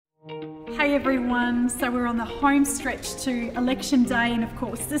Hey everyone, so we're on the home stretch to election day, and of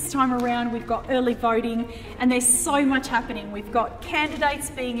course this time around we've got early voting and there's so much happening. We've got candidates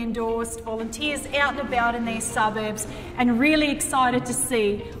being endorsed, volunteers out and about in their suburbs, and really excited to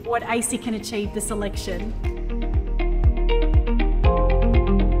see what AC can achieve this election.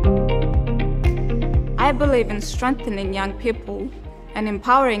 I believe in strengthening young people and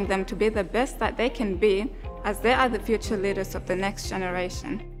empowering them to be the best that they can be, as they are the future leaders of the next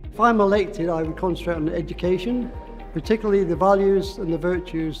generation. If I'm elected, I would concentrate on education, particularly the values and the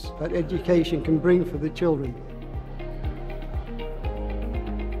virtues that education can bring for the children.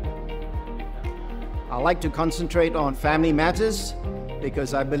 I like to concentrate on family matters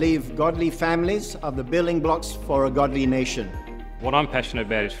because I believe godly families are the building blocks for a godly nation. What I'm passionate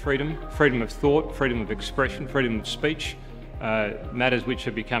about is freedom, freedom of thought, freedom of expression, freedom of speech, matters which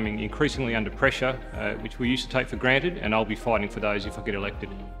are becoming increasingly under pressure, which we used to take for granted, and I'll be fighting for those if I get elected.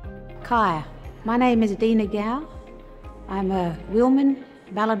 Kaya, my name is Dina Gao. I'm a Wilman,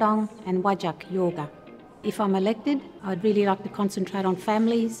 Baladong and Wajak Yoga. If I'm elected, I'd really like to concentrate on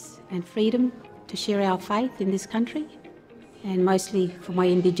families and freedom to share our faith in this country, and mostly for my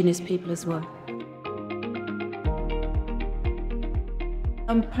Indigenous people as well.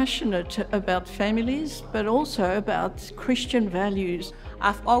 I'm passionate about families, but also about Christian values.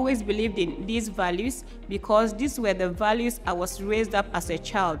 I've always believed in these values because these were the values I was raised up as a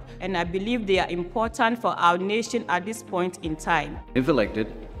child, and I believe they are important for our nation at this point in time. If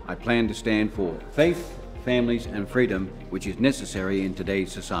elected, I plan to stand for faith, families and freedom, which is necessary in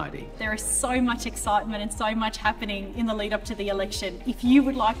today's society. There is so much excitement and so much happening in the lead up to the election. If you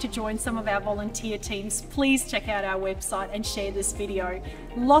would like to join some of our volunteer teams, please check out our website and share this video.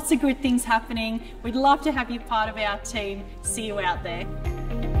 Lots of good things happening. We'd love to have you part of our team. See you out there.